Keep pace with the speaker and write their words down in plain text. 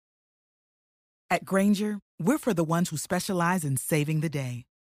At Grainger, we're for the ones who specialize in saving the day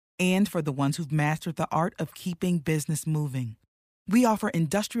and for the ones who've mastered the art of keeping business moving. We offer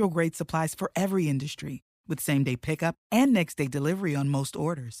industrial-grade supplies for every industry with same-day pickup and next-day delivery on most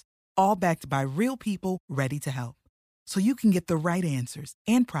orders, all backed by real people ready to help. So you can get the right answers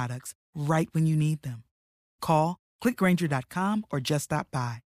and products right when you need them. Call, clickgrainger.com, or just stop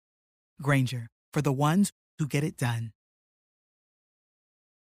by. Grainger, for the ones who get it done.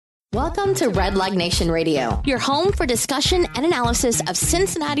 Welcome to Red Leg Nation Radio, your home for discussion and analysis of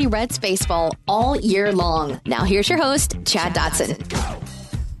Cincinnati Reds baseball all year long. Now here's your host, Chad Dotson.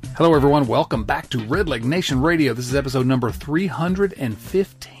 Hello, everyone. Welcome back to Red Leg Nation Radio. This is episode number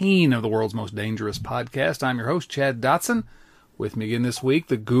 315 of the world's most dangerous podcast. I'm your host, Chad Dotson. With me again this week,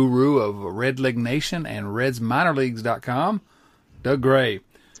 the guru of Red Leg Nation and RedsMinorLeagues.com, Doug Gray.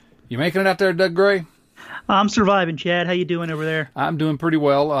 You making it out there, Doug Gray? I'm surviving, Chad. How you doing over there? I'm doing pretty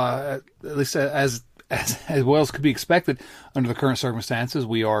well, at least as well as could be expected under the current circumstances.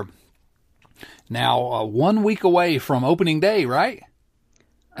 We are now 1 week away from opening day, right?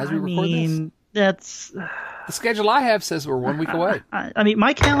 As we record this. That's the schedule I have says we're 1 week away. I mean,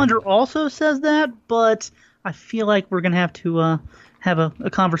 my calendar also says that, but I feel like we're going to have a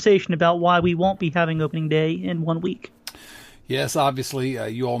conversation about why we won't be having opening day in 1 week. Yes,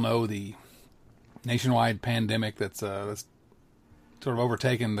 obviously, you all know the nationwide pandemic that's sort of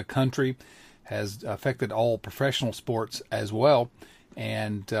overtaken the country has affected all professional sports as well,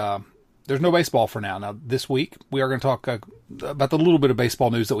 and there's no baseball for now. Now, this week, we are going to talk about the little bit of baseball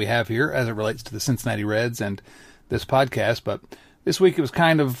news that we have here as it relates to the Cincinnati Reds and this podcast, but this week it was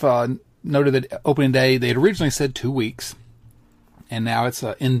kind of noted that opening day, they had originally said 2 weeks, and now it's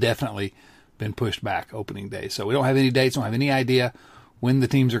indefinitely been pushed back, opening day. So we don't have any dates, don't have any idea when the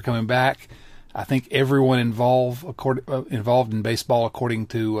teams are coming back. I think everyone involved in baseball, according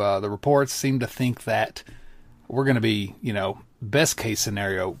to the reports, seem to think that we're going to be, best case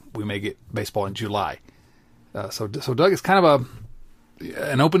scenario, we may get baseball in July. So Doug, it's kind of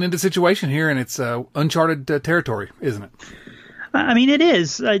an open-ended situation here, and it's uncharted territory, isn't it? I mean, it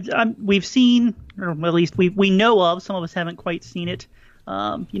is. We've seen, or at least we know of, some of us haven't quite seen it,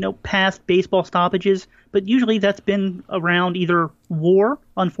 past baseball stoppages, but usually that's been around either war,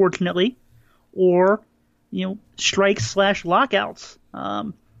 unfortunately, or, strikes / lockouts.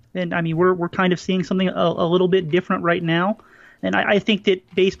 And I mean, we're kind of seeing something a little bit different right now. And I think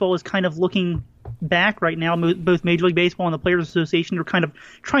that baseball is kind of looking back right now. Both Major League Baseball and the Players Association are kind of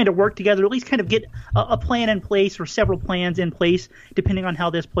trying to work together, at least kind of get a plan in place or several plans in place, depending on how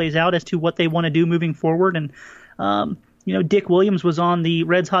this plays out as to what they want to do moving forward. And, Dick Williams was on the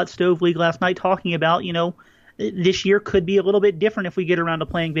Reds Hot Stove League last night talking about, this year could be a little bit different if we get around to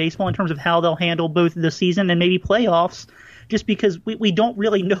playing baseball in terms of how they'll handle both the season and maybe playoffs, just because we don't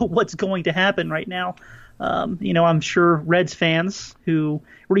really know what's going to happen right now. I'm sure Reds fans who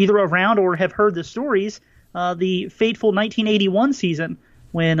were either around or have heard the stories, the fateful 1981 season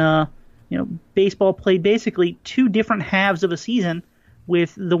when, baseball played basically two different halves of a season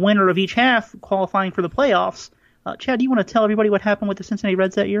with the winner of each half qualifying for the playoffs. Chad, do you want to tell everybody what happened with the Cincinnati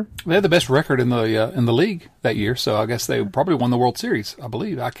Reds that year? They had the best record in the league that year, so I guess they probably won the World Series, I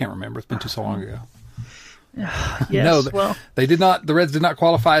believe. I can't remember. It's been so long ago. Yes, they did not. The Reds did not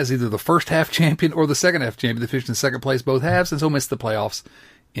qualify as either the first half champion or the second half champion. They finished in second place both halves, and so missed the playoffs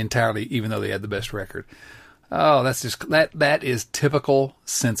entirely, even though they had the best record. Oh, that's just that is typical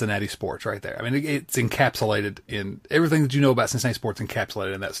Cincinnati sports right there. I mean, it's encapsulated in everything that you know about Cincinnati sports,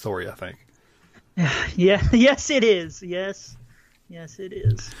 encapsulated in that story, I think. Yeah. Yes, it is. Yes, it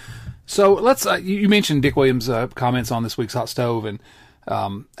is. So let's. You mentioned Dick Williams' comments on this week's Hot Stove and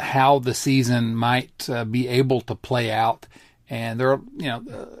how the season might be able to play out, and there are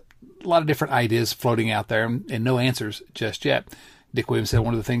a lot of different ideas floating out there, and no answers just yet. Dick Williams said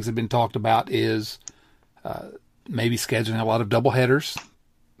one of the things that have been talked about is maybe scheduling a lot of doubleheaders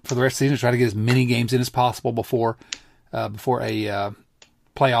for the rest of the season to try to get as many games in as possible before a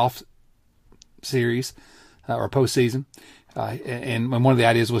playoff series or postseason. And one of the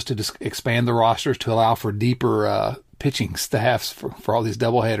ideas was to just expand the rosters to allow for deeper pitching staffs for all these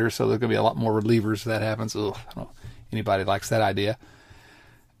doubleheaders. So there's going to be a lot more relievers if that happens. Ugh, I don't know anybody likes that idea.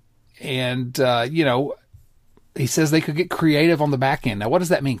 And, he says they could get creative on the back end. Now, what does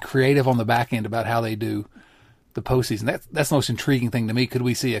that mean, creative on the back end, about how they do the postseason? That's the most intriguing thing to me. Could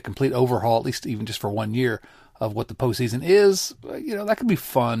we see a complete overhaul, at least even just for 1 year, of what the postseason is? That could be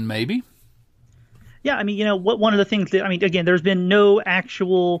fun, maybe. Yeah, I mean, one of the things that, again, there's been no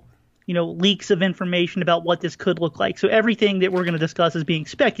actual, leaks of information about what this could look like. So everything that we're going to discuss is being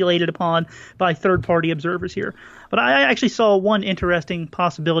speculated upon by third-party observers here. But I actually saw one interesting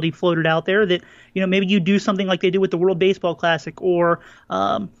possibility floated out there that, maybe you do something like they do with the World Baseball Classic or,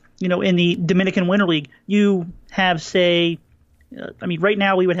 in the Dominican Winter League. You have, say, right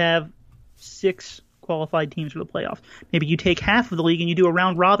now we would have 6 qualified teams for the playoffs. Maybe you take half of the league and you do a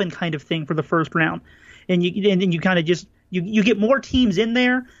round-robin kind of thing for the first round. And you kind of just you get more teams in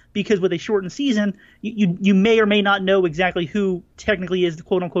there because with a shortened season, you may or may not know exactly who technically is the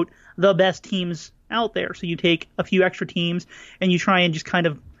quote unquote the best teams out there. So you take a few extra teams and you try and just kind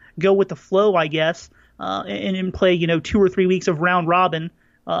of go with the flow, I guess, and play 2 or 3 weeks of round robin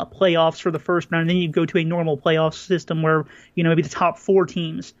playoffs for the first round. And then you go to a normal playoff system where maybe the top 4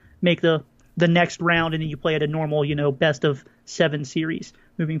 teams make the next round, and then you play at a normal best of 7 series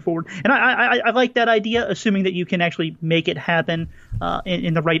moving forward. And I like that idea, assuming that you can actually make it happen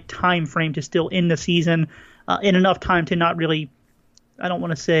in the right time frame to still end the season in enough time to not really, I don't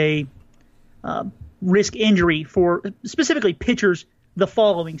want to say risk injury for specifically pitchers the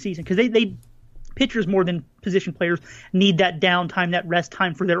following season, because they pitchers more than position players need that downtime, that rest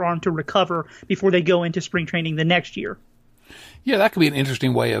time for their arm to recover before they go into spring training the next year. Yeah, that could be an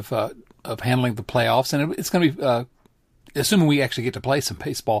interesting way of handling the playoffs, and it's going to be assuming we actually get to play some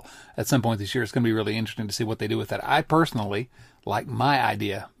baseball at some point this year, it's going to be really interesting to see what they do with that. I personally like my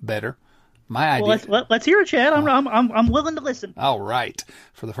idea better. Let's hear it, Chad. I'm willing to listen. All right,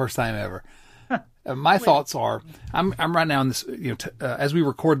 for the first time ever. My thoughts are, I'm right now in this. As we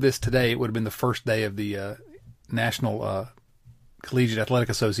record this today, it would have been the first day of the National Collegiate Athletic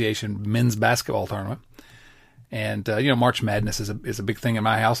Association men's basketball tournament, and March Madness is a big thing in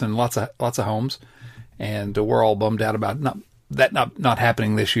my house and lots of homes. And we're all bummed out about not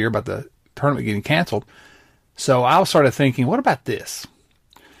happening this year, about the tournament getting canceled. So I started thinking, what about this?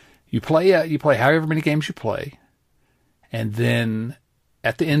 You play however many games you play, and then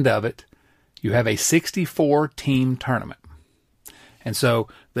at the end of it, you have a 64-team tournament. And so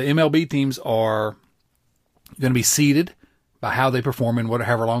the MLB teams are going to be seeded by how they perform in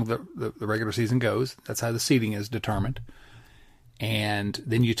however long the regular season goes. That's how the seeding is determined. And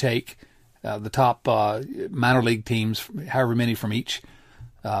then you take the top minor league teams, however many from each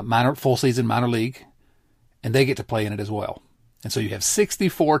full season minor league, and they get to play in it as well. And so you have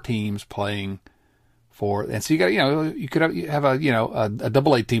 64 teams playing for, and so you got you could have a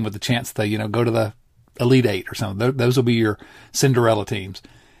double A team with the chance to go to the Elite Eight or something. Those will be your Cinderella teams,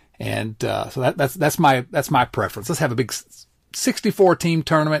 and so that's my preference. Let's have a big 64 team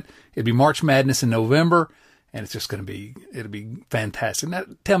tournament. It'd be March Madness in November. And it's just it'll be fantastic. Now,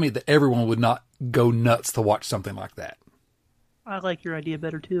 tell me that everyone would not go nuts to watch something like that. I like your idea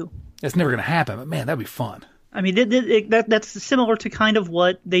better, too. It's never going to happen, but man, that'd be fun. I mean, that's similar to kind of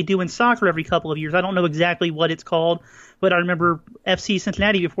what they do in soccer every couple of years. I don't know exactly what it's called, but I remember FC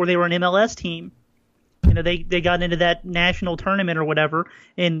Cincinnati, before they were an MLS team, they got into that national tournament or whatever,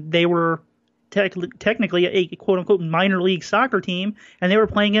 and they were technically a quote-unquote minor league soccer team, and they were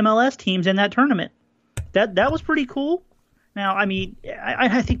playing MLS teams in that tournament. That was pretty cool. Now, I mean,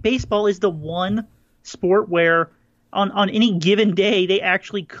 I think baseball is the one sport where on any given day they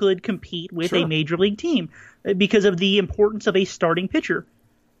actually could compete with a major league team because of the importance of a starting pitcher.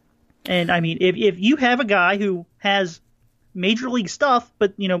 And I mean, if you have a guy who has major league stuff,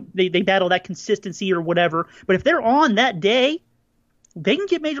 but they battle that consistency or whatever, but if they're on that day, they can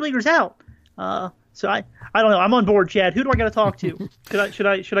get major leaguers out. So I don't know. I'm on board, Chad. Who do I got to talk to?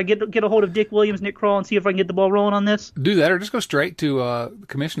 Should I get a hold of Dick Williams, Nick Krall, and see if I can get the ball rolling on this? Do that, or just go straight to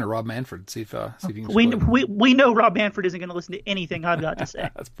Commissioner Rob Manfred. See if you can. We know Rob Manfred isn't going to listen to anything I've got to say.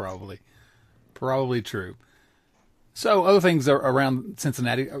 That's probably true. So other things are around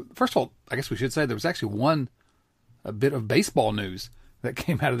Cincinnati. First of all, I guess we should say there was actually a bit of baseball news that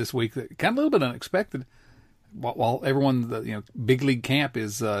came out of this week that kind of a little bit unexpected. While everyone, big league camp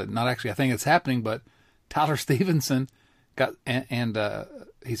is not actually a thing that's happening, but Tyler Stevenson got, and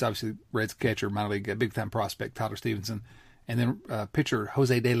he's obviously Reds catcher, minor league, big time prospect, Tyler Stevenson, and then pitcher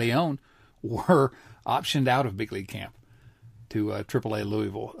Jose De Leon were optioned out of big league camp to AAA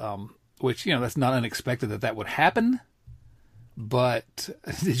Louisville, which, that's not unexpected that would happen. But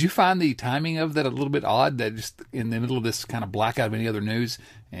did you find the timing of that a little bit odd, that just in the middle of this kind of blackout of any other news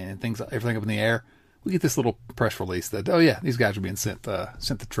and everything up in the air, we get this little press release that, these guys are being sent to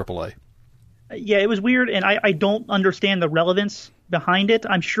AAA. Yeah, it was weird, and I don't understand the relevance behind it.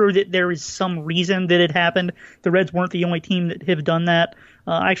 I'm sure that there is some reason that it happened. The Reds weren't the only team that have done that.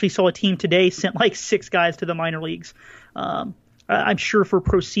 I actually saw a team today sent like 6 guys to the minor leagues. I'm sure for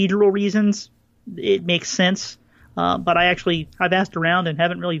procedural reasons it makes sense. But I've asked around and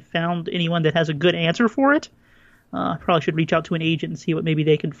haven't really found anyone that has a good answer for it. Probably should reach out to an agent and see what maybe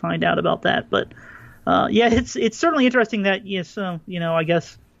they can find out about that. But it's certainly interesting that I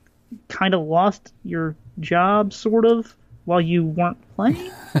guess kind of lost your job sort of while you weren't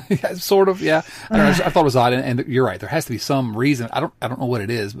playing. Yeah, sort of. Yeah, I thought it was odd, and you're right. There has to be some reason. I don't know what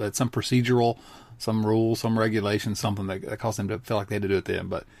it is, but some procedural, some rule, some regulation, something that caused them to feel like they had to do it then.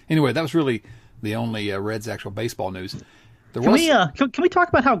 But anyway, that was really the only Reds actual baseball news. Can we talk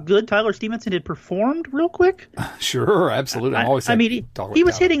about how good Tyler Stevenson had performed real quick? Sure, absolutely. He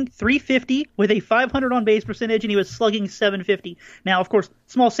was hitting .350 with a .500 on base percentage, and he was slugging .750. Now, of course,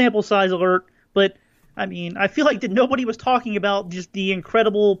 small sample size alert, but I mean, I feel like that nobody was talking about just the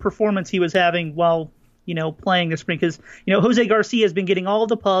incredible performance he was having while playing this spring, because Jose Garcia has been getting all of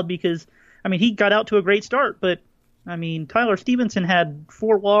the pub because he got out to a great start, but Tyler Stevenson had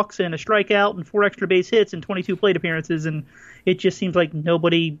 4 walks and a strikeout and 4 extra base hits and 22 plate appearances, and it just seems like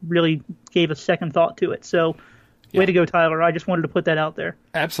nobody really gave a second thought to it. So, way to go, Tyler. I just wanted to put that out there.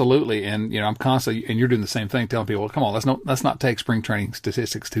 Absolutely, and I'm constantly, and you're doing the same thing, telling people, well, come on, let's not take spring training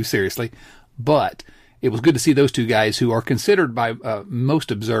statistics too seriously. But it was good to see those two guys who are considered by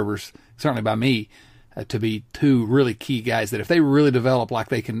most observers, certainly by me, to be two really key guys that if they really develop like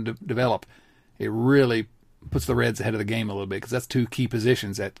they can develop, it really puts the Reds ahead of the game a little bit, because that's two key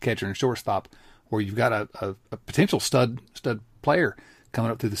positions at catcher and shortstop where you've got a potential stud player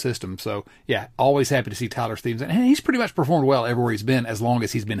coming up through the system. So, yeah, always happy to see Tyler Stevenson. And he's pretty much performed well everywhere he's been as long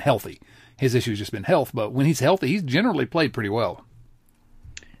as he's been healthy. His issue has just been health, but when he's healthy, he's generally played pretty well.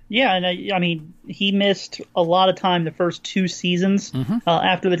 Yeah, and he missed a lot of time the first 2 seasons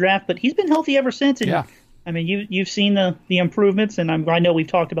after the draft, but he's been healthy ever since. And, yeah. You've seen the improvements, and I know we've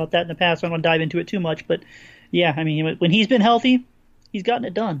talked about that in the past, so I don't want to dive into it too much. But, yeah, when he's been healthy, he's gotten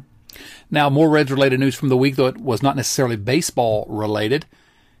it done. Now, more Reds-related news from the week, though it was not necessarily baseball-related,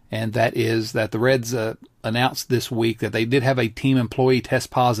 and that is that the Reds announced this week that they did have a team employee test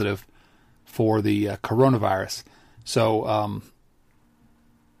positive for the coronavirus. So,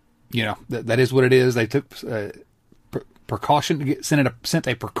 that is what it is. They took precaution, sent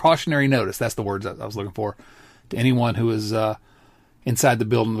a precautionary notice. That's the words I was looking for, to anyone who is inside the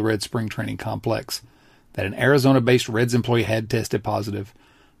building of the Reds spring training complex, that an Arizona-based Reds employee had tested positive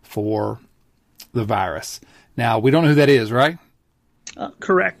for the virus. Now, we don't know who that is, right?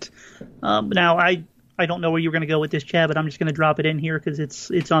 Correct. Now, I don't know where you're going to go with this, Chad, but I'm just going to drop it in here because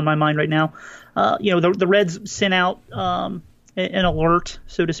it's on my mind right now. The Reds sent out an alert,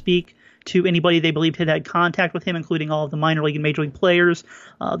 so to speak, to anybody they believed had contact with him, including all of the minor league and major league players,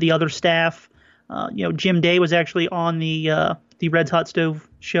 the other staff. Jim Day was actually on the Reds Hot Stove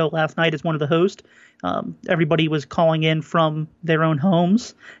show last night as one of the hosts. Everybody was calling in from their own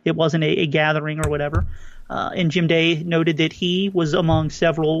homes. It wasn't a gathering or whatever. And Jim Day noted that he was among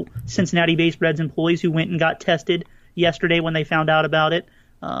several Cincinnati-based Reds employees who went and got tested yesterday when they found out about it.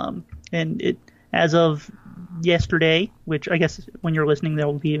 And it, as of yesterday, which I guess when you're listening, that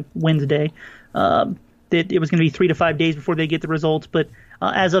will be Wednesday, that it was going to be 3 to 5 days before they get the results. But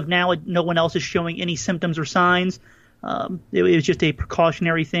as of now, no one else is showing any symptoms or signs. It was just a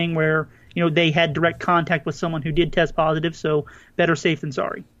precautionary thing where, they had direct contact with someone who did test positive, so better safe than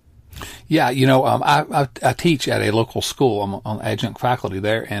sorry. Yeah, I teach at a local school. I'm on adjunct faculty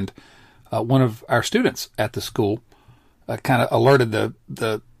there, and one of our students at the school kind of alerted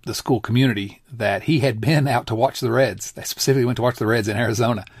the school community that he had been out to watch the Reds. They specifically went to watch the Reds in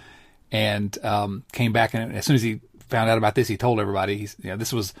Arizona, and came back, and as soon as he found out about this, he told everybody.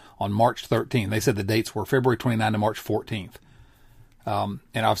 This was on March 13th. They said the dates were February 29th to March 14th.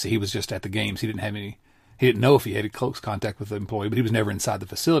 And obviously he was just at the games. He didn't know if he had close contact with the employee, but he was never inside the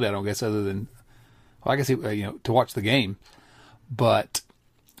facility, I don't guess, other than, I guess to watch the game. But,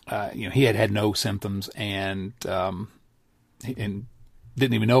 he had no symptoms and didn't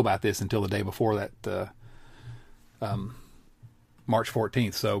even know about this until the day before that, March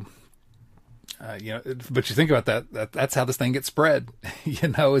 14th. So, but you think about that's how this thing gets spread,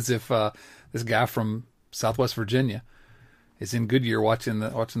 as if, this guy from Southwest Virginia is in Goodyear watching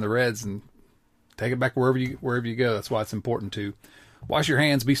the Reds, and take it back wherever you go. That's why it's important to wash your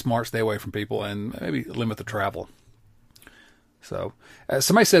hands, be smart, stay away from people, and maybe limit the travel. So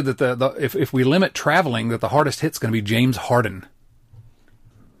somebody said that if we limit traveling, that the hardest hit's going to be James Harden.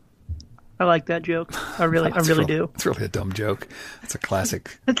 I like that joke. I really do. It's really a dumb joke. It's a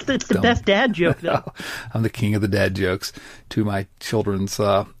classic. It's the best dad joke, though. I'm the king of the dad jokes, to my children's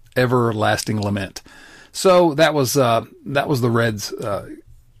everlasting lament. So that was the Reds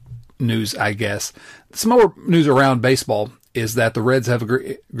news, I guess. Some more news around baseball, is that the Reds have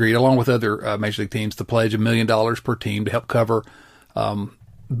agreed, along with other Major League teams, to pledge $1 million per team to help cover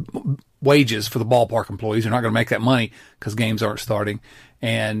wages for the ballpark employees. They're not going to make that money because games aren't starting.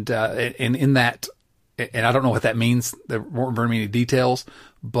 And in that, and I don't know what that means. There weren't very many details,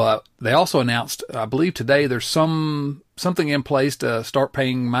 but they also announced, I believe today, there's something in place to start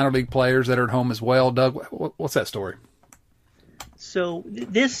paying minor league players that are at home as well. Doug, what's that story? So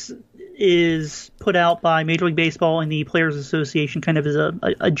this is put out by Major League Baseball and the Players Association kind of as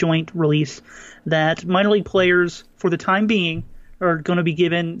a joint release that minor league players, for the time being, are going to be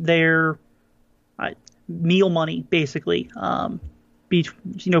given their meal money, basically, for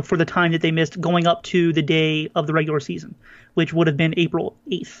the time that they missed going up to the day of the regular season, which would have been April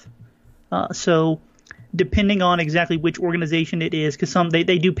 8th. So depending on exactly which organization it is, because some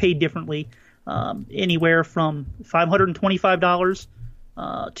they do pay differently, anywhere from $525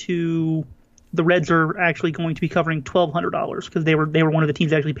 to the Reds are actually going to be covering $1,200 because they were one of the teams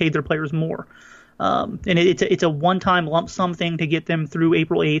that actually paid their players more. And it's a one-time lump sum thing to get them through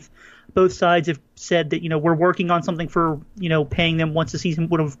April 8th. Both sides have said that, we're working on something for, paying them once the season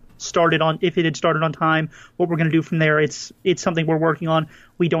would have started if it had started on time. What we're going to do from there, it's something we're working on.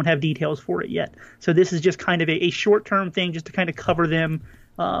 We don't have details for it yet. So this is just kind of a short-term thing just to kind of cover them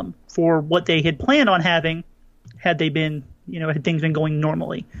for what they had planned on having had they been, had things been going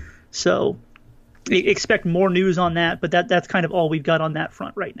normally. So expect more news on that, but that's kind of all we've got on that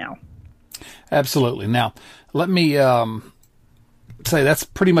front right now. Absolutely. Now, let me say that's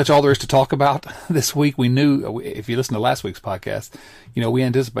pretty much all there is to talk about this week. We knew, if you listen to last week's podcast, we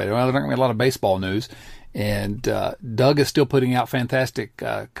anticipated, there's not going to be a lot of baseball news. And Doug is still putting out fantastic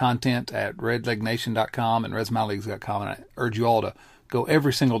content at redlegnation.com and redsminorleagues.com, and I urge you all to go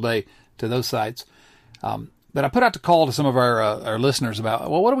every single day to those sites. But I put out the call to some of our listeners about,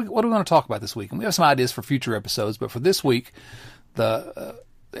 well, what do we want to talk about this week? And we have some ideas for future episodes, but for this week,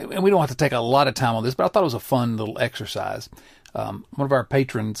 and we don't have to take a lot of time on this, but I thought it was a fun little exercise. One of our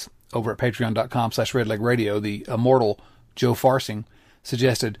patrons over at patreon.com/redlegradio, the immortal Joe Farsing,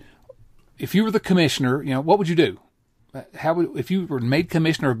 suggested, if you were the commissioner, what would you do? If you were made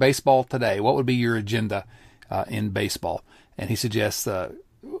commissioner of baseball today, what would be your agenda in baseball? And he suggests,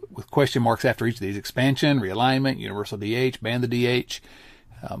 with question marks after each of these: expansion, realignment, universal DH, ban the DH.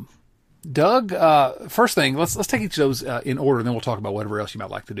 Doug, first thing, let's take each of those in order, and then we'll talk about whatever else you might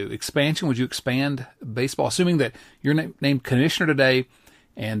like to do. Expansion, would you expand baseball, assuming that you're named commissioner today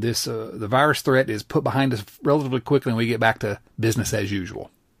and this the virus threat is put behind us relatively quickly and we get back to business as usual?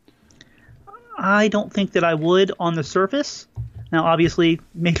 I don't think that I would on the surface. Now, obviously,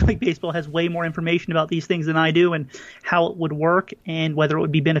 Major League Baseball has way more information about these things than I do and how it would work and whether it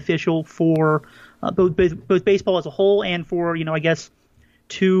would be beneficial for both baseball as a whole and for, I guess,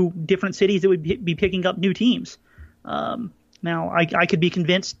 two different cities that would be picking up new teams. Now, I could be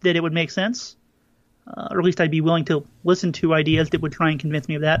convinced that it would make sense, or at least I'd be willing to listen to ideas that would try and convince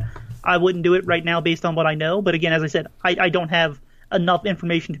me of that. I wouldn't do it right now based on what I know. But again, as I said, I don't have enough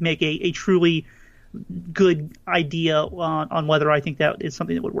information to make a truly good idea on whether I think that is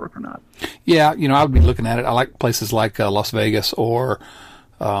something that would work or not. Yeah, I would be looking at it. I like places like Las Vegas or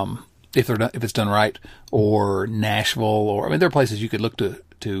if it's done right, or Nashville, or there are places you could look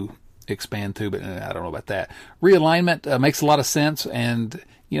to expand to, but I don't know about that. Realignment makes a lot of sense, and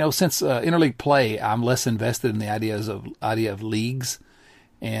since interleague play, I'm less invested in the idea of leagues,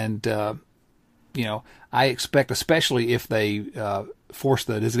 and I expect, especially if they force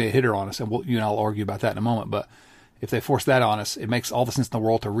the designated hitter on us, and I'll argue about that in a moment, but if they force that on us, it makes all the sense in the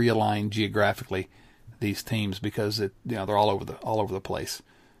world to realign geographically these teams because they're all over the place.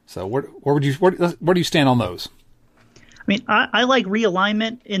 So where do you stand on those? I like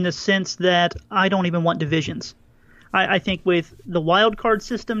realignment in the sense that I don't even want divisions. I think with the wild card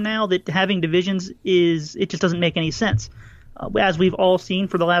system now, that having divisions it just doesn't make any sense. As we've all seen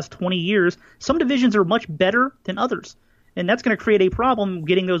for the last 20 years, some divisions are much better than others. And that's going to create a problem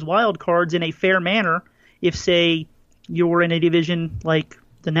getting those wild cards in a fair manner if, say, you're in a division like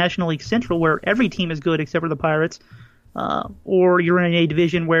the National League Central where every team is good except for the Pirates, or you're in a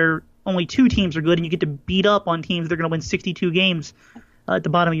division where only two teams are good and you get to beat up on teams that are going to win 62 games at the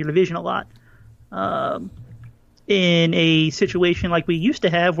bottom of your division a lot. In a situation like we used to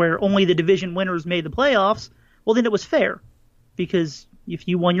have where only the division winners made the playoffs, well, then it was fair because if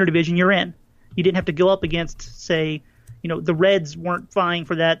you won your division, you're in. You didn't have to go up against, say, the Reds weren't vying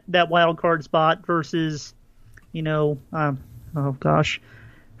for that wild card spot versus, the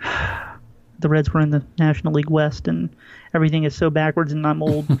Reds were in the National League West, and everything is so backwards, and I'm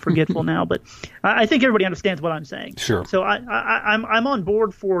old and forgetful now. But I think everybody understands what I'm saying. Sure. So I'm on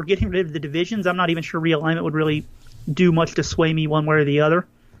board for getting rid of the divisions. I'm not even sure realignment would really do much to sway me one way or the other.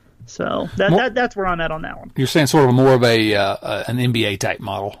 So that's where I'm at on that one. You're saying sort of more of an NBA type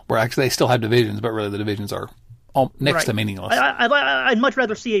model, where actually they still have divisions, but really the divisions are next to meaningless. I'd much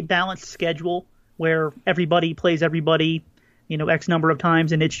rather see a balanced schedule where everybody plays everybody, X number of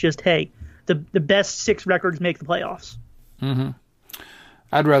times, and it's just, hey, the best 6 records make the playoffs. Mm-hmm.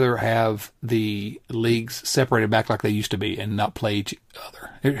 I'd rather have the leagues separated back like they used to be and not play each other.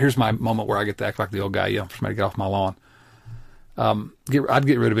 Here's my moment where I get to act like the old guy, for somebody to get off my lawn. I'd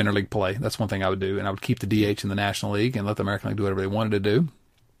get rid of interleague play. That's one thing I would do, and I would keep the DH in the National League and let the American League do whatever they wanted to do.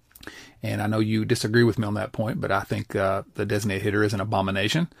 And I know you disagree with me on that point, but I think the designated hitter is an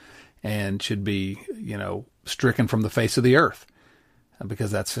abomination and should be, stricken from the face of the earth,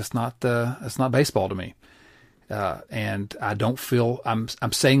 because that's just not baseball to me. And I don't feel I'm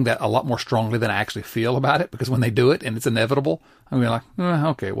saying that a lot more strongly than I actually feel about it, because when they do it and it's inevitable, I'm going to be like,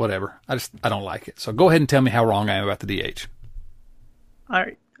 okay, whatever. I don't like it. So go ahead and tell me how wrong I am about the DH. All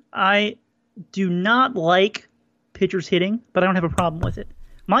right. I do not like pitchers hitting, but I don't have a problem with it.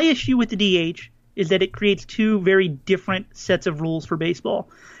 My issue with the DH is that it creates 2 very different sets of rules for baseball.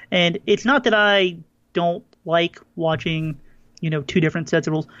 And it's not that I don't like watching, 2 different sets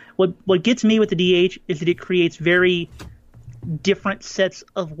of rules. What gets me with the DH is that it creates very different sets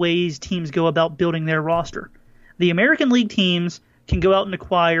of ways teams go about building their roster. The American League teams can go out and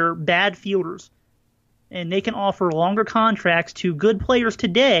acquire bad fielders, and they can offer longer contracts to good players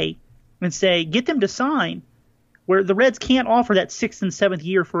today and say, get them to sign, where the Reds can't offer that 6th and 7th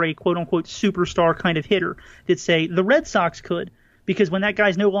year for a quote-unquote superstar kind of hitter that, say, the Red Sox could, because when that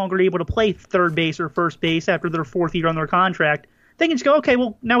guy's no longer able to play third base or first base after their 4th year on their contract, they can just go, okay,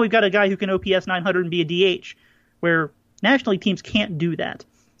 well, now we've got a guy who can OPS 900 and be a DH, where National League teams can't do that.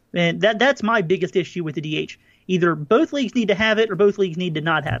 And that's my biggest issue with the DH. Either both leagues need to have it or both leagues need to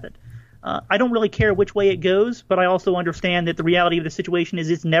not have it. I don't really care which way it goes, but I also understand that the reality of the situation is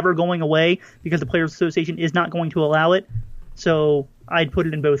it's never going away because the Players Association is not going to allow it. So I'd put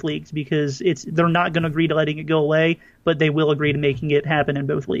it in both leagues because they're not going to agree to letting it go away, but they will agree to making it happen in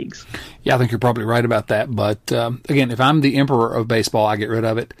both leagues. Yeah, I think you're probably right about that. But again, if I'm the emperor of baseball, I get rid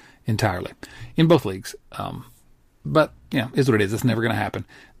of it entirely in both leagues. But, is what it is. It's never going to happen.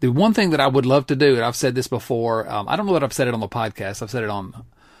 The one thing that I would love to do, and I've said this before, I don't know that I've said it on the podcast. I've said it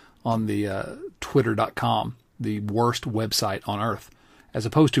on the Twitter.com, the worst website on earth, as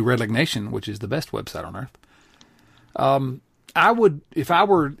opposed to Red Leg Nation, which is the best website on earth. I would, if I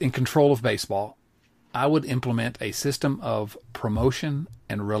were in control of baseball, I would implement a system of promotion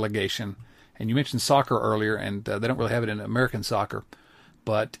and relegation. And you mentioned soccer earlier, and they don't really have it in American soccer,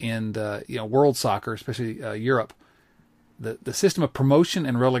 but in world soccer, especially Europe, the system of promotion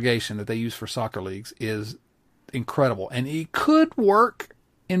and relegation that they use for soccer leagues is incredible, and it could work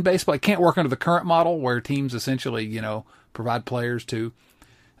in baseball. It can't work under the current model where teams essentially, provide players to,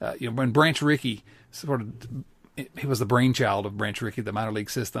 when Branch Rickey he was the brainchild of Branch Rickey, the minor league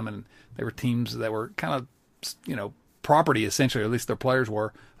system, and they were teams that were kind of, property essentially, or at least their players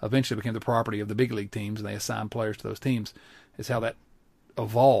were, eventually became the property of the big league teams, and they assigned players to those teams, is how that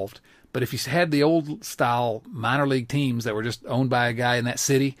evolved. But if you had the old style minor league teams that were just owned by a guy in that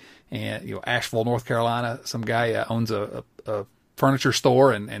city, and Asheville, North Carolina, some guy owns a furniture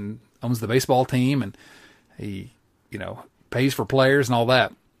store and owns the baseball team, and he pays for players and all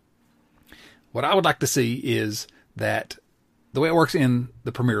that. What I would like to see is that the way it works in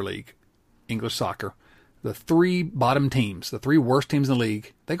the Premier League, English soccer, the 3 bottom teams, the 3 worst teams in the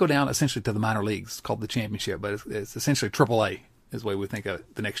league, they go down essentially to the minor leagues. It's called the championship, but it's essentially AAA is the way we think of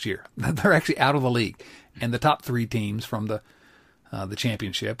it the next year. They're actually out of the league. And the top 3 teams from the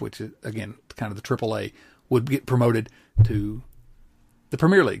championship, which is, again, kind of the AAA, would get promoted to the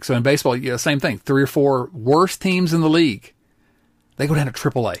Premier League. So in baseball, same thing. 3 or 4 worst teams in the league, they go down to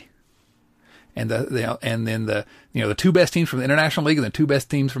AAA. And then the 2 best teams from the International League and the 2 best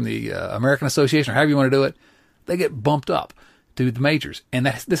teams from the American Association, or however you want to do it, they get bumped up to the majors. And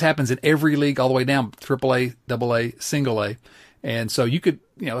this happens in every league all the way down, AAA, AA, single A. And so you could,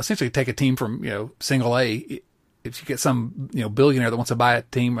 essentially take a team from, single A. If you get some, billionaire that wants to buy a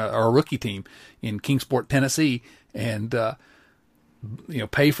team or a rookie team in Kingsport, Tennessee, and,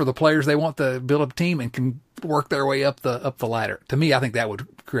 pay for the players they want to build up a team and can work their way up the ladder. To me, I think that would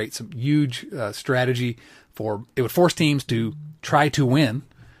create some huge strategy it would force teams to try to win.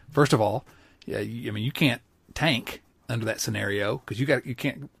 First of all, you can't tank under that scenario because you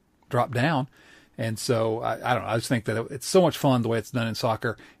can't drop down. And so I don't know. I just think that it's so much fun the way it's done in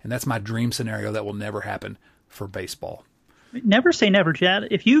soccer, and that's my dream scenario that will never happen for baseball. Never say never, Chad.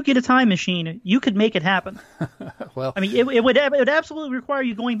 If you get a time machine, you could make it happen. Well, I mean, it would absolutely require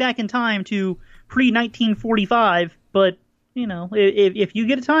you going back in time to pre-1945. But if you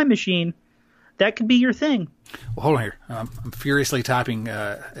get a time machine, that could be your thing. Well, hold on here. I'm furiously typing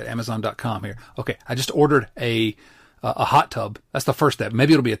at Amazon.com here. Okay, I just ordered a hot tub. That's the first step.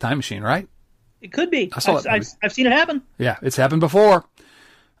 Maybe it'll be a time machine, right? It could be. I've seen it happen. Yeah, it's happened before.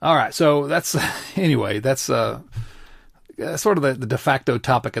 All right, so that's anyway. That's sort of the de facto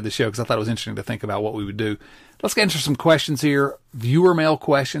topic of the show because I thought it was interesting to think about what we would do. Let's get into some questions here. Viewer mail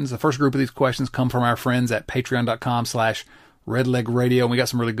questions. The first group of these questions come from our friends at patreon.com/redlegradio, and we got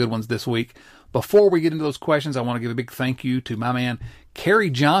some really good ones this week. Before we get into those questions, I want to give a big thank you to my man,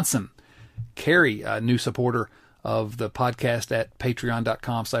 Kerry Johnson. Kerry, a new supporter of the podcast at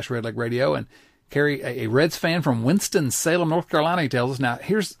patreon.com/redlegradio. And Kerry, a Reds fan from Winston-Salem, North Carolina, he tells us. Now,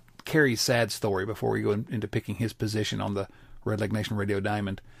 here's Kerry's sad story before we go into picking his position on the Red Leg Nation Radio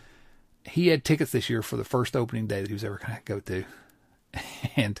Diamond. He had tickets this year for the first opening day that he was ever going to go to.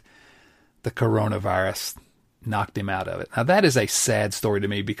 And the coronavirus knocked him out of it. Now, that is a sad story to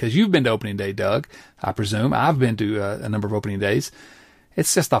me because you've been to opening day, Doug, I presume. I've been to a number of opening days.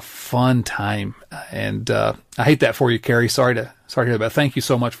 It's just a fun time. And I hate that for you, Kerry. Sorry to hear that. But thank you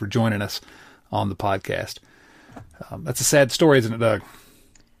so much for joining us on the podcast. That's a sad story, isn't it, Doug?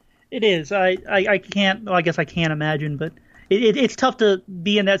 It is. I can't. Well, I guess I can't imagine, but it's tough to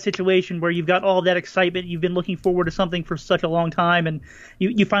be in that situation where you've got all that excitement. You've been looking forward to something for such a long time, and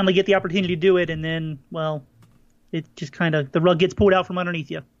you finally get the opportunity to do it, and then, well, it just kind of, the rug gets pulled out from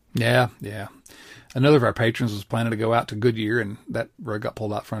underneath you. Yeah. Another of our patrons was planning to go out to Goodyear, and that rug got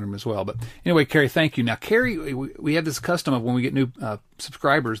pulled out from him as well. But anyway, Kerry, thank you. Now, Kerry, we have this custom of when we get new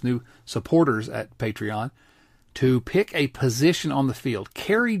subscribers, new supporters at Patreon, to pick a position on the field.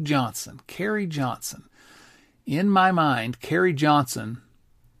 Kerry Johnson. In my mind, Kerry Johnson,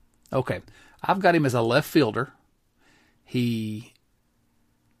 okay, I've got him as a left fielder. He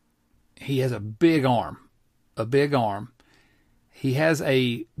has a big arm. He has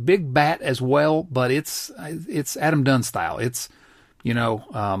a big bat as well, but it's Adam Dunn style. It's,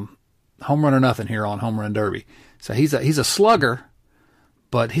 home run or nothing here on Home Run Derby. So he's a slugger,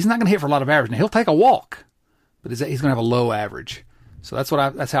 but he's not going to hit for a lot of average. Now, he'll take a walk, but he's going to have a low average. So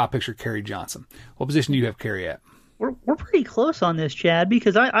that's how I picture Kerry Johnson. What position do you have Kerry at? We're pretty close on this, Chad,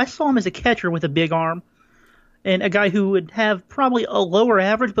 because I saw him as a catcher with a big arm and a guy who would have probably a lower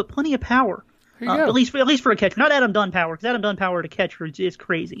average but plenty of power. At least for a catcher, not Adam Dunn power, because Adam Dunn power at a catcher is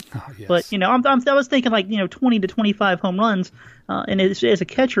crazy. Oh, yes. But I was thinking 20 to 25 home runs, and as a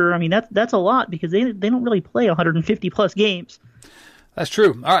catcher, I mean that's a lot because they don't really play 150 plus games. That's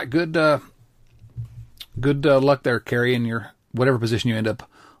true. All right, good luck there, Kerry, in your whatever position you end up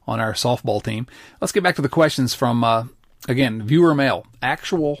on our softball team. Let's get back to the questions from again viewer mail,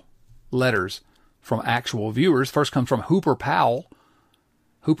 actual letters from actual viewers. First comes from Hooper Powell.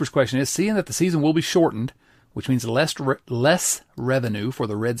 Hooper's question is, seeing that the season will be shortened, which means less revenue for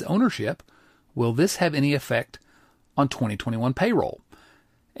the Reds ownership, will this have any effect on 2021 payroll?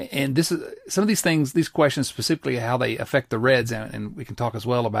 And this is some of these things, these questions specifically how they affect the Reds, and we can talk as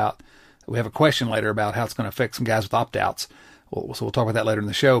well about, we have a question later about how it's going to affect some guys with opt-outs. So we'll talk about that later in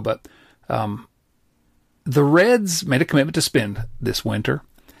the show. But the Reds made a commitment to spend this winter,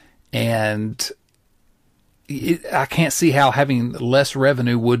 and I can't see how having less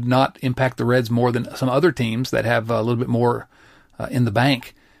revenue would not impact the Reds more than some other teams that have a little bit more in the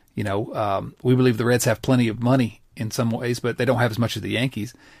bank. We believe the Reds have plenty of money in some ways, but they don't have as much as the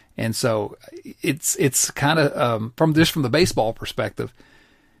Yankees. And so it's kind of from the baseball perspective,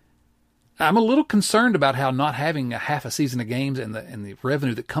 I'm a little concerned about how not having a half a season of games and the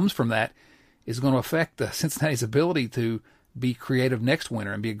revenue that comes from that is going to affect the Cincinnati's ability to be creative next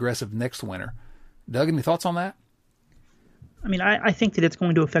winter and be aggressive next winter. Doug, any thoughts on that? I mean, I think that it's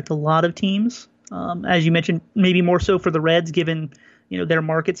going to affect a lot of teams. As you mentioned, maybe more so for the Reds, given their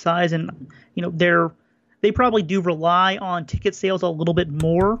market size, and they probably do rely on ticket sales a little bit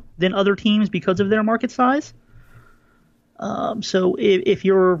more than other teams because of their market size. So if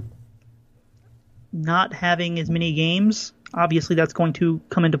you're not having as many games, obviously that's going to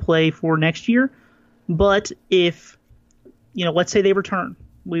come into play for next year. But if let's say they return.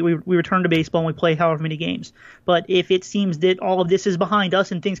 We return to baseball and we play however many games. But if it seems that all of this is behind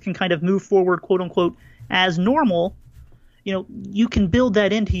us and things can kind of move forward, quote unquote, as normal, you can build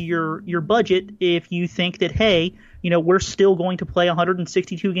that into your budget if you think that, hey, we're still going to play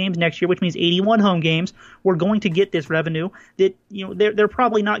 162 games next year, which means 81 home games. We're going to get this revenue that, they're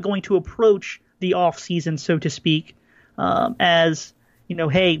probably not going to approach the off season, so to speak, as,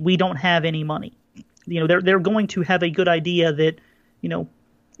 hey, we don't have any money. they're going to have a good idea that,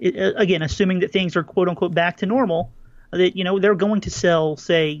 again, assuming that things are quote unquote back to normal, that, they're going to sell,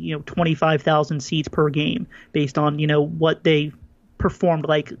 say, 25,000 seats per game based on, what they performed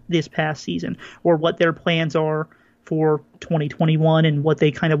like this past season, or what their plans are for 2021 and what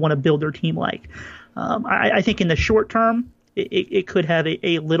they kind of want to build their team like. I think in the short term, it could have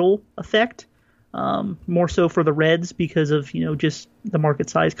a little effect, more so for the Reds because of, just the market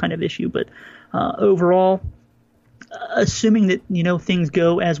size kind of issue. But overall, assuming that, things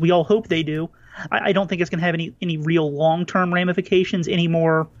go as we all hope they do, I don't think it's going to have any real long-term ramifications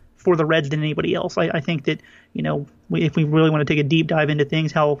anymore for the Reds than anybody else. I think that, if we really want to take a deep dive into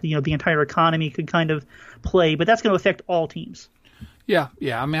things, how, the entire economy could kind of play, but that's going to affect all teams. Yeah.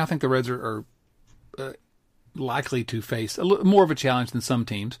 I mean, I think the Reds are likely to face a little more of a challenge than some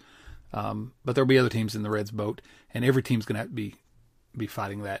teams, but there'll be other teams in the Reds' boat, and every team's going to have to be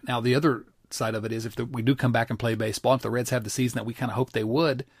fighting that. Now, the other side of it is if we do come back and play baseball, if the Reds have the season that we kind of hope they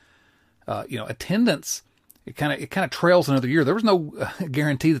would, attendance, it kind of trails another year. There was no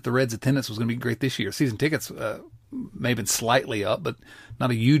guarantee that the Reds' attendance was going to be great this year. Season tickets may have been slightly up, but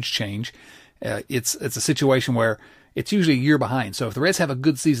not a huge change. It's a situation where it's usually a year behind. So if the Reds have a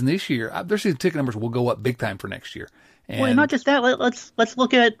good season this year, their season ticket numbers will go up big time for next year. And not just that. Let's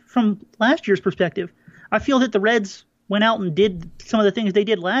look at it from last year's perspective. I feel that the Reds went out and did some of the things they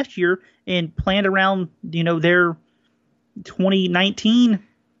did last year and planned around, their 2019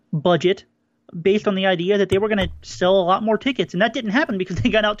 budget based on the idea that they were going to sell a lot more tickets. And that didn't happen because they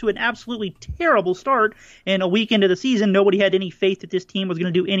got out to an absolutely terrible start. And a week into the season, nobody had any faith that this team was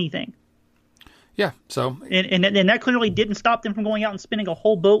going to do anything. Yeah. So and that clearly didn't stop them from going out and spending a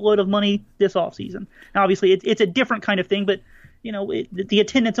whole boatload of money this offseason. Now, obviously, it's a different kind of thing, but the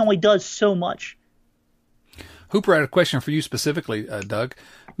attendance only does so much. Hooper had a question for you specifically, Doug.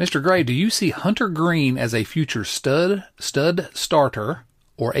 Mr. Gray, do you see Hunter Green as a future stud starter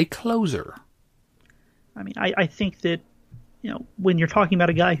or a closer? I mean, I think that, when you're talking about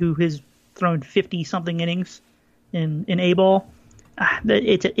a guy who has thrown 50-something innings in A-ball,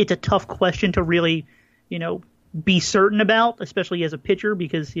 it's a tough question to really, be certain about, especially as a pitcher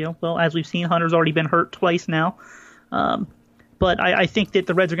because, as we've seen, Hunter's already been hurt twice now. But I think that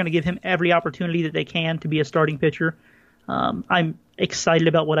the Reds are going to give him every opportunity that they can to be a starting pitcher. I'm excited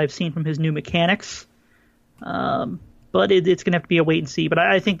about what I've seen from his new mechanics. But it's going to have to be a wait and see. But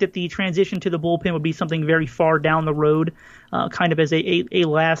I think that the transition to the bullpen would be something very far down the road, kind of as a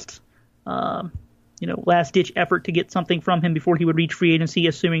last ditch effort to get something from him before he would reach free agency,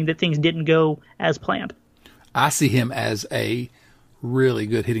 assuming that things didn't go as planned. I see him as a really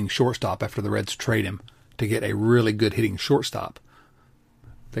good hitting shortstop after the Reds trade him to get a really good hitting shortstop.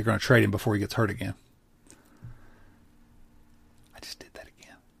 They're going to trade him before he gets hurt again. I just did that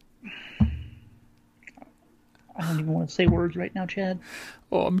again. I don't even want to say words right now, Chad.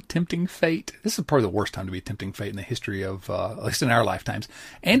 Oh, I'm tempting fate. This is probably the worst time to be tempting fate in the history of, at least in our lifetimes.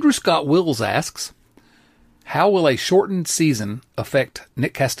 Andrew Scott Wills asks, how will a shortened season affect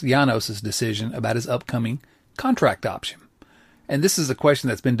Nick Castellanos' decision about his upcoming contract option? And this is a question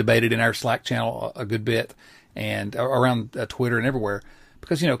that's been debated in our Slack channel a good bit and around Twitter and everywhere.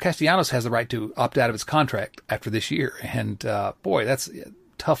 Because, Castellanos has the right to opt out of his contract after this year. And, boy, that's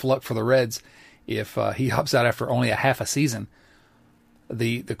tough luck for the Reds if he opts out after only a half a season.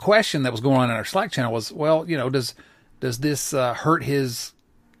 The question that was going on in our Slack channel was, well, does this hurt his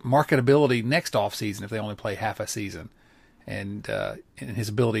marketability next offseason if they only play half a season? And his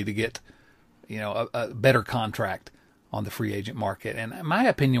ability to get, a better contract on the free agent market. And my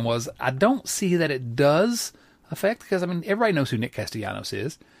opinion was, I don't see that it does affect, because, everybody knows who Nick Castellanos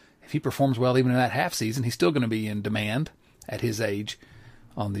is. If he performs well even in that half season, he's still going to be in demand at his age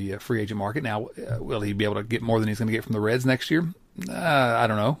on the free agent market. Now, will he be able to get more than he's going to get from the Reds next year? I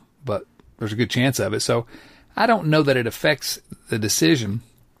don't know, but there's a good chance of it. So I don't know that it affects the decision.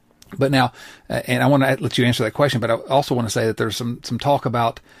 But now, and I want to let you answer that question, but I also want to say that there's some talk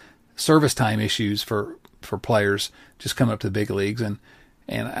about service time issues for players just coming up to the big leagues. And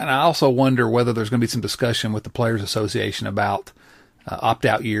I also wonder whether there's going to be some discussion with the Players Association about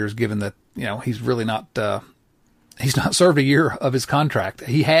opt-out years, given that, he's really not he's not served a year of his contract.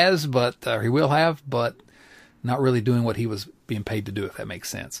 He has, but he will have, but not really doing what he was being paid to do, if that makes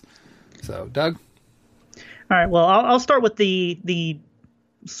sense. So, Doug? All right, well, I'll start with the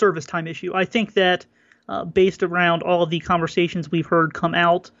service time issue. I think that based around all of the conversations we've heard come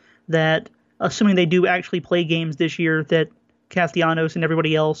out, that assuming they do actually play games this year, that Castellanos and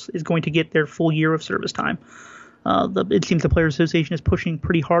everybody else is going to get their full year of service time. It seems the Players Association is pushing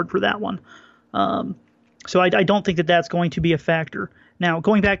pretty hard for that one. So I don't think that that's going to be a factor. Now,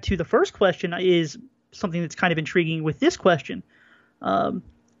 going back to the first question is, something that's kind of intriguing with this question.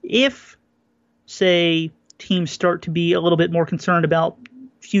 If, say, teams start to be a little bit more concerned about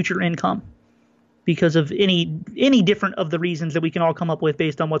future income because of any different of the reasons that we can all come up with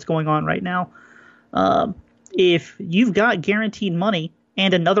based on what's going on right now, if you've got guaranteed money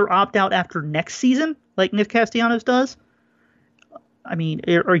and another opt-out after next season, like Nick Castellanos does, I mean,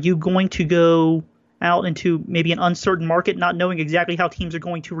 are you going to go out into maybe an uncertain market, not knowing exactly how teams are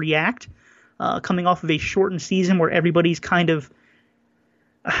going to react, coming off of a shortened season where everybody's kind of,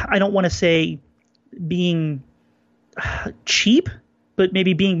 I don't want to say being cheap, but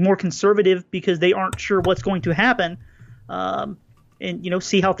maybe being more conservative because they aren't sure what's going to happen, and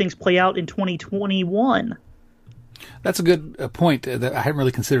see how things play out in 2021. That's a good point that I hadn't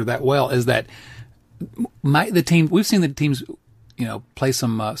really considered that well. Is that the team? We've seen the teams, play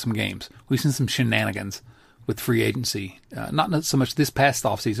some games. We've seen some shenanigans with free agency. Not so much this past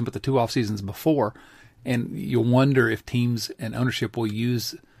offseason, but the 2 off seasons before. And you'll wonder if teams and ownership will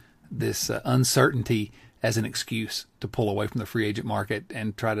use this uncertainty as an excuse to pull away from the free agent market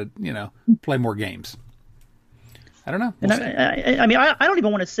and try to, play more games. I don't know. We'll I don't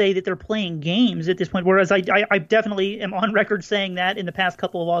even want to say that they're playing games at this point, whereas I definitely am on record saying that in the past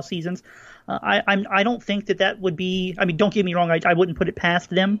couple of off seasons. I don't think that would be – I mean, don't get me wrong. I wouldn't put it past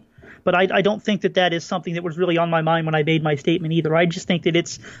them. But I don't think that is something that was really on my mind when I made my statement either. I just think that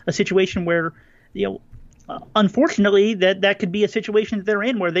it's a situation where, unfortunately, that could be a situation that they're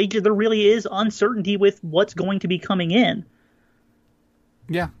in where there really is uncertainty with what's going to be coming in.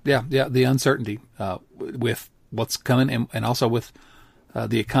 Yeah. The uncertainty with what's coming and also with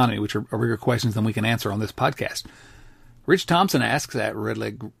the economy, which are bigger questions than we can answer on this podcast. Rich Thompson asks at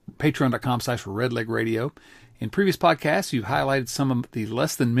patreon.com/redlegradio. In previous podcasts, you've highlighted some of the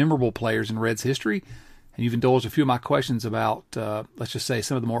less than memorable players in Reds history, and you've indulged a few of my questions about, let's just say,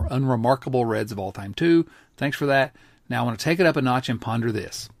 some of the more unremarkable Reds of all time, too. Thanks for that. Now I want to take it up a notch and ponder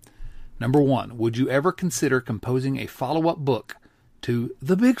this. Number 1, would you ever consider composing a follow-up book to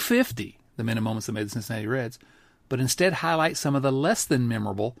The Big 50, the men and moments that made the Cincinnati Reds, but instead highlight some of the less than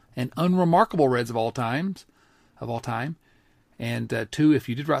memorable and unremarkable Reds of all time? And 2, if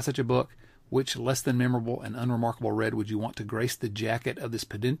you did write such a book, which less than memorable and unremarkable Red would you want to grace the jacket of this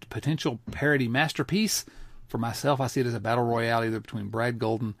potential parody masterpiece? For myself, I see it as a battle royale either between Brad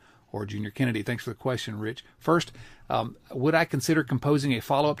Golden or Junior Kennedy. Thanks for the question, Rich. First, would I consider composing a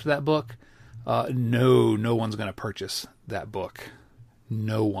follow-up to that book? No one's going to purchase that book.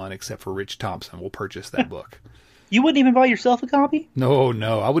 No one except for Rich Thompson will purchase that book. You wouldn't even buy yourself a copy? No.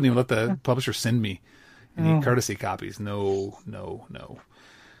 I wouldn't even let the publisher send me any courtesy copies. No.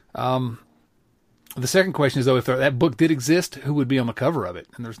 The second question is, though, if that book did exist, who would be on the cover of it?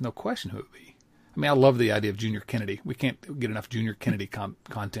 And there's no question who it would be. I mean, I love the idea of Junior Kennedy. We can't get enough Junior Kennedy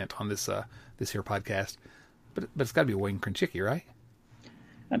content on this here podcast. But it's got to be Wayne Krzyzewski, right?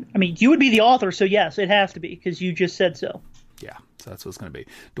 I mean, you would be the author, so yes, it has to be, because you just said so. Yeah, so that's what it's going to be.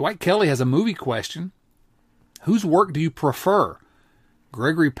 Dwight Kelly has a movie question. Whose work do you prefer,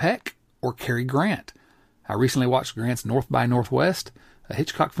 Gregory Peck or Cary Grant? I recently watched Grant's North by Northwest, a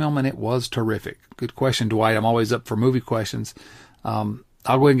Hitchcock film, and it was terrific. Good question, Dwight. I'm always up for movie questions. I'll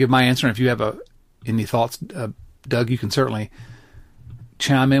go ahead and give my answer, and if you have any thoughts, Doug, you can certainly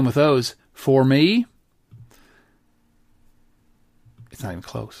chime in with those. For me, it's not even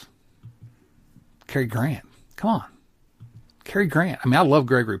close. Cary Grant. Come on. Cary Grant. I mean, I love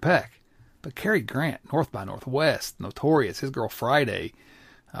Gregory Peck, but Cary Grant, North by Northwest, Notorious, His Girl Friday,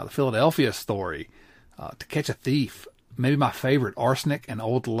 The Philadelphia Story, To Catch a Thief, maybe my favorite, Arsenic and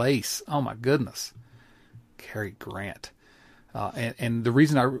Old Lace. Oh, my goodness. Cary Grant. And the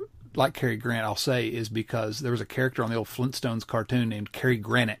reason I like Cary Grant, I'll say, is because there was a character on the old Flintstones cartoon named Cary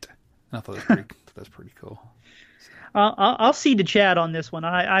Granite. And I thought that's pretty cool. I'll cede to Chad on this one.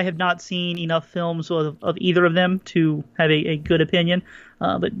 I have not seen enough films of either of them to have a good opinion.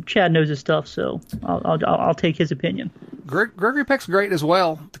 But Chad knows his stuff, so I'll take his opinion. Gregory Peck's great as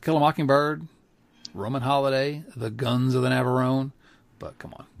well. To Kill a Mockingbird, Roman Holiday, The Guns of the Navarone. But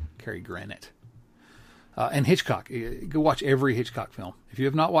come on, Cary Grant. And Hitchcock. Go watch every Hitchcock film. If you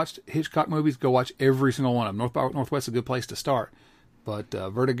have not watched Hitchcock movies, go watch every single one of them. North by Northwest is a good place to start. But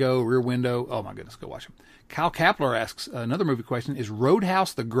Vertigo, Rear Window, oh my goodness, go watch them. Kyle Kapler asks another movie question. Is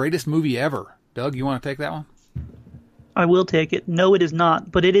Roadhouse the greatest movie ever? Doug, you want to take that one? I will take it. No, it is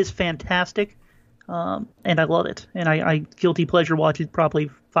not, but it is fantastic, and I love it. And I guilty pleasure watch it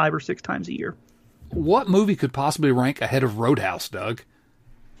probably 5 or 6 times a year. What movie could possibly rank ahead of Roadhouse, Doug?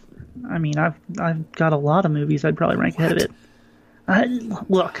 I mean, I've got a lot of movies I'd probably rank ahead of it.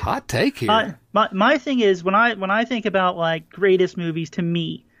 Look, hot take here. My thing is when I think about like greatest movies, to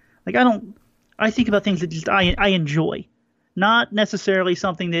me, like I I think about things that just I enjoy, not necessarily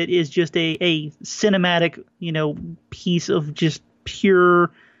something that is just a cinematic, piece of just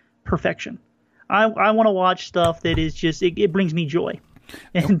pure perfection. I want to watch stuff that is just it brings me joy,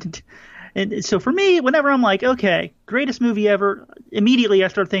 and so for me, whenever I'm like, okay, greatest movie ever, immediately I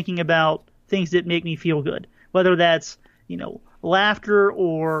start thinking about things that make me feel good, whether that's laughter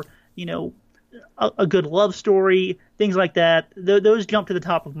or a good love story, things like that. Those jump to the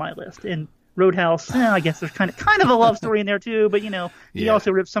top of my list. And Roadhouse, I guess there's kind of a love story in there too, but he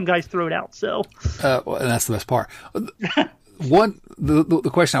also ripped some guy's throat out. So, well, and that's the best part.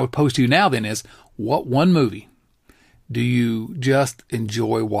 The question I would pose to you now then is, what one movie do you just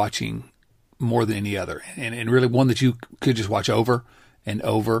enjoy watching more than any other, and really one that you could just watch over and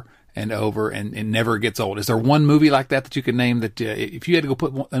over and over and never gets old? Is there one movie like that you could name that if you had to go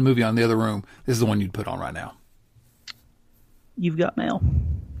put a movie on the other room, this is the one you'd put on right now? You've Got Mail.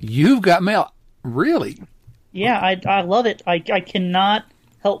 You've Got Mail. Really? Yeah, I love it. I cannot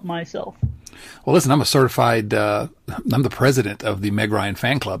help myself. Well, listen, I'm a certified, I'm the president of the Meg Ryan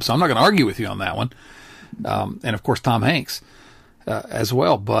fan club, so I'm not going to argue with you on that one. And of course, Tom Hanks as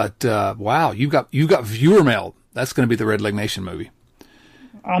well. But wow, you've got viewer mail. That's going to be the Red Leg Nation movie.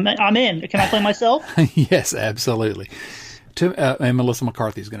 I'm in. Can I play myself? Yes, absolutely. And Melissa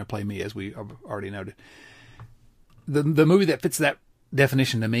McCarthy is going to play me, as we already noted. The movie that fits that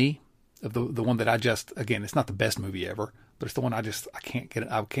definition to me, of the one that I just, again, it's not the best movie ever, but it's the one I can't get it.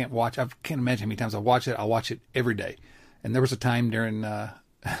 I can't watch. I can't imagine how many times I watch it. I watch it every day. And there was a time during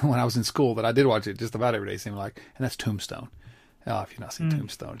when I was in school that I did watch it just about every day, it seemed like, and that's Tombstone. Oh, if you've not seen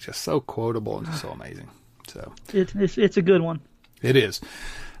Tombstone, it's just so quotable and just so amazing. So it's a good one. It is.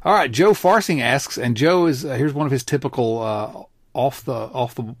 All right, Joe Farsing asks, and Joe is here's one of his typical off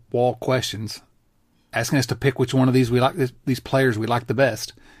the wall questions, asking us to pick which one of these we like, these players we like the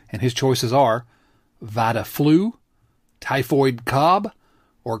best, and his choices are Vida Flu, Typhoid Cobb,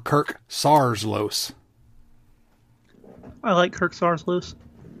 or Kirk Sarsloos. I like Kirk Sarsloos.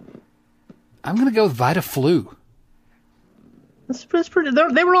 I'm going to go with Vida Flu. That's pretty.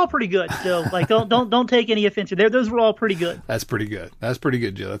 They were all pretty good. So, don't take any offense. Those were all pretty good. That's pretty good. That's pretty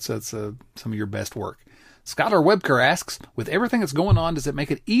good, Joe. That's some of your best work. Skylar Webker asks, with everything that's going on, does it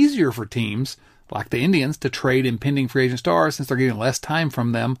make it easier for teams like the Indians to trade impending free agent stars since they're getting less time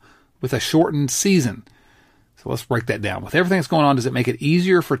from them with a shortened season? So let's break that down. With everything that's going on, does it make it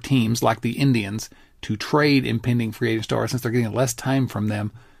easier for teams like the Indians to trade impending free agent stars since they're getting less time from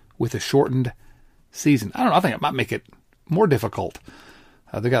them with a shortened season? I don't know. I think it might make it more difficult.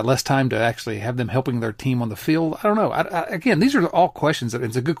 They got less time to actually have them helping their team on the field. I don't know. Again, these are all questions.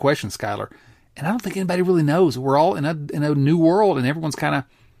 It's a good question, Skylar. And I don't think anybody really knows. We're all in a new world, and everyone's kind of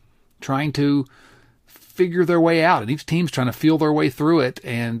trying to figure their way out, and each team's trying to feel their way through it.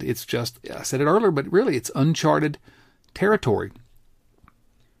 And it's just, I said it earlier, but really it's uncharted territory.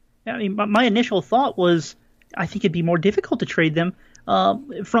 I mean, my initial thought was I think it'd be more difficult to trade them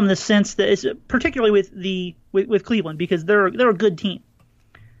from the sense that it's particularly with Cleveland, because they're a good team.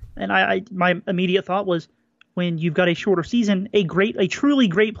 And my immediate thought was, when you've got a shorter season, a truly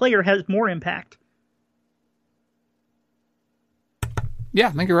great player has more impact. Yeah,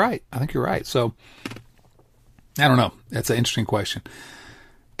 I think you're right. So, I don't know. That's an interesting question.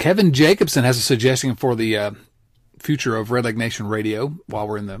 Kevin Jacobson has a suggestion for the future of Red Leg Nation Radio while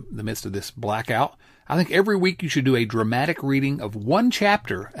we're in the midst of this blackout. I think every week you should do a dramatic reading of one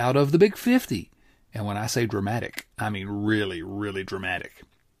chapter out of the Big 50. And when I say dramatic, I mean really, really dramatic.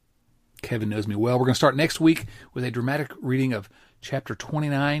 Kevin knows me well. We're going to start next week with a dramatic reading of Chapter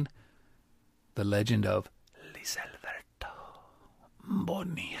 29, The Legend of Luis Alberto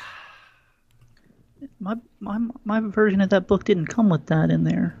Bonilla. My version of that book didn't come with that in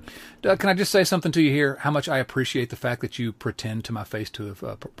there. Doug, can I just say something to you here? How much I appreciate the fact that you pretend to my face to have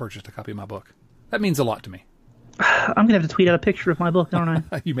purchased a copy of my book. That means a lot to me. I'm going to have to tweet out a picture of my book, don't I?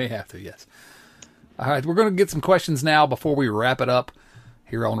 You may have to, yes. All right, we're going to get some questions now before we wrap it up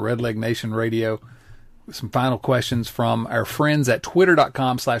here on Red Leg Nation Radio. Some final questions from our friends at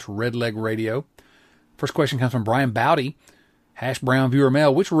twitter.com/redlegradio. First question comes from Brian Bowdy. Hash Brown viewer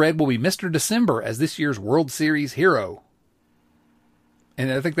mail. Which Red will be Mr. December as this year's World Series hero? And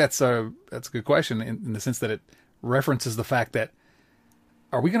I think that's a good question in the sense that it references the fact that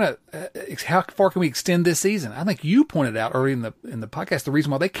are we going to how far can we extend this season? I think you pointed out early in the podcast the reason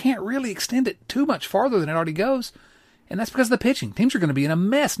why they can't really extend it too much farther than it already goes, and that's because of the pitching. Teams are going to be in a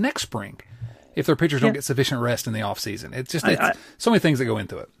mess next spring if their pitchers don't get sufficient rest in the off season. It's just so many things that go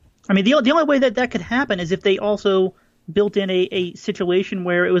into it. I mean, the only way that could happen is if they also built in a situation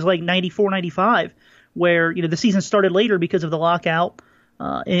where it was like 94, 95, where the season started later because of the lockout.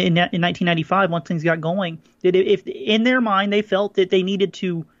 in 1995 once things got going. That if in their mind they felt that they needed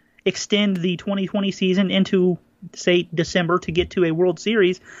to extend the 2020 season into, say, December to get to a World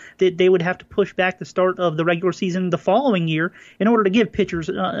Series, that they would have to push back the start of the regular season the following year in order to give pitchers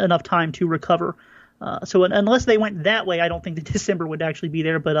enough time to recover. So unless they went that way, I don't think that December would actually be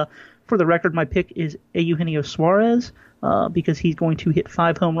there. But for the record, my pick is Eugenio Suarez because he's going to hit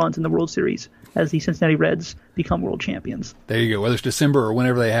 5 home runs in the World Series as the Cincinnati Reds become world champions. There you go. Whether it's December or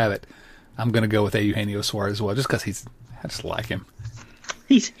whenever they have it, I'm going to go with Eugenio Suarez as well, just because I just like him.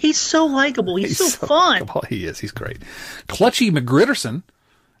 He's so likable. He's so fun. Likable. He is. He's great. Clutchy McGritterson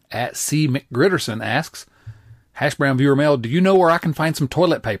at C. McGritterson asks, Hash Brown Viewer Mail, do you know where I can find some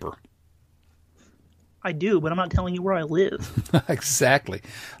toilet paper? I do, but I'm not telling you where I live. Exactly.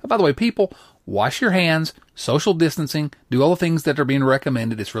 By the way, people, wash your hands, social distancing, do all the things that are being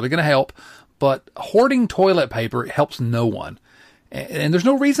recommended. It's really going to help. But hoarding toilet paper helps no one. And there's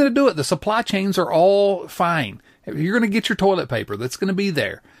no reason to do it. The supply chains are all fine. You're going to get your toilet paper. That's going to be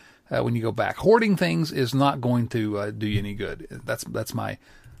there when you go back. Hoarding things is not going to do you any good. That's my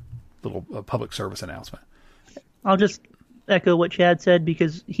little public service announcement. I'll just echo what Chad said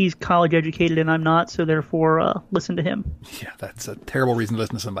because he's college educated and I'm not, so therefore listen to him. Yeah, that's a terrible reason to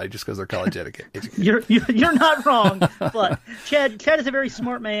listen to somebody just because they're college educated. You're not wrong, but Chad is a very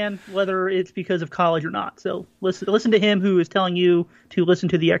smart man, whether it's because of college or not. So listen to him, who is telling you to listen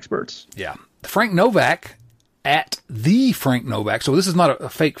to the experts. Yeah, Frank Novak at the Frank Novak. So this is not a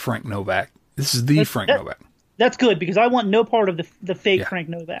fake Frank Novak. This is the Frank Novak. That's good because I want no part of the fake Frank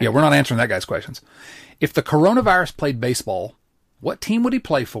Novak. Yeah, we're not answering that guy's questions. If the coronavirus played baseball, what team would he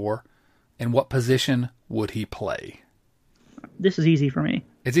play for, and what position would he play? This is easy for me.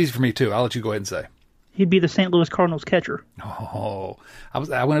 It's easy for me too. I'll let you go ahead and say. He'd be the St. Louis Cardinals catcher. Oh, I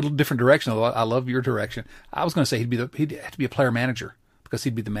went a little different direction. Although I love your direction. I was going to say he'd have to be a player manager because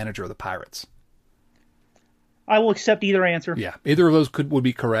he'd be the manager of the Pirates. I will accept either answer. Yeah, either of those would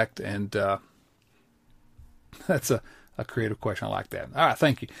be correct, and that's a creative question. I like that. All right,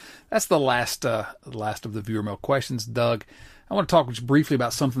 thank you. That's the last of the viewer mail questions. Doug, I want to talk just briefly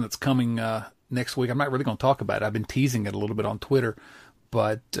about something that's coming next week. I'm not really going to talk about it. I've been teasing it a little bit on Twitter,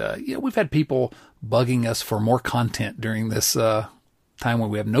 but we've had people bugging us for more content during this time when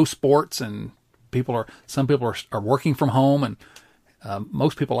we have no sports and some people are working from home, and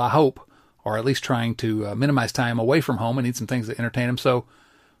most people, I hope, are at least trying to minimize time away from home and need some things to entertain them. So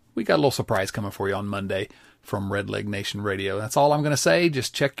we got a little surprise coming for you on Monday from Red Leg Nation Radio. That's all I'm going to say.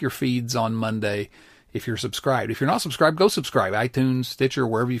 Just check your feeds on Monday if you're subscribed. If you're not subscribed, go subscribe. iTunes, Stitcher,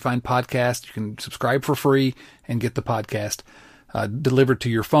 wherever you find podcasts. You can subscribe for free and get the podcast delivered to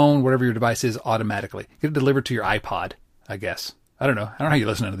your phone, whatever your device is, automatically. Get it delivered to your iPod, I guess. I don't know. I don't know how you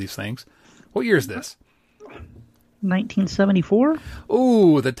listen to these things. What year is this? 1974?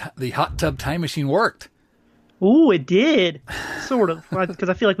 Ooh, the hot tub time machine worked. Ooh, it did. Sort of. Because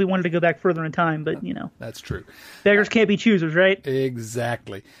I feel like we wanted to go back further in time, but, That's true. Beggars can't be choosers, right?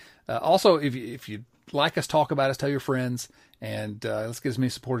 Exactly. Also, if you'd like us, talk about us, tell your friends, and let's get as many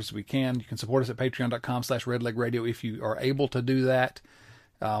supporters as we can. You can support us at patreon.com/redlegradio if you are able to do that.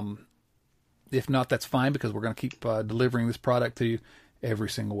 If not, that's fine, because we're going to keep delivering this product to you every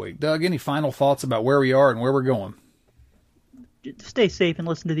single week. Doug, any final thoughts about where we are and where we're going? Stay safe and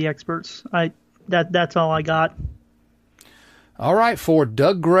listen to the experts. That's all I got. All right, for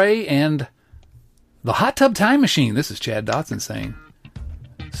Doug Gray and the Hot Tub Time Machine, this is Chad Dotson saying,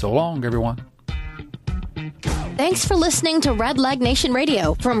 so long, everyone. Thanks for listening to Red Leg Nation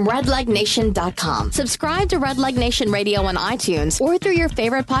Radio from redlegnation.com. Subscribe to Red Leg Nation Radio on iTunes or through your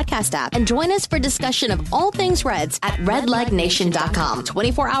favorite podcast app, and join us for discussion of all things Reds at redlegnation.com.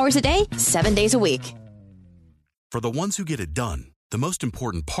 24 hours a day, 7 days a week. For the ones who get it done, the most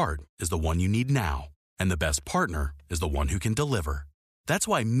important part is the one you need now. And the best partner is the one who can deliver. That's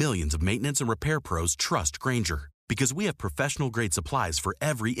why millions of maintenance and repair pros trust Grainger, because we have professional-grade supplies for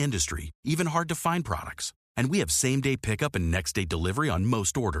every industry, even hard-to-find products. And we have same-day pickup and next-day delivery on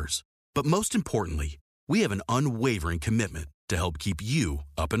most orders. But most importantly, we have an unwavering commitment to help keep you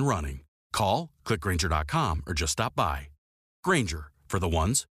up and running. Call, click Grainger.com, or just stop by. Grainger, for the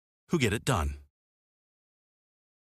ones who get it done.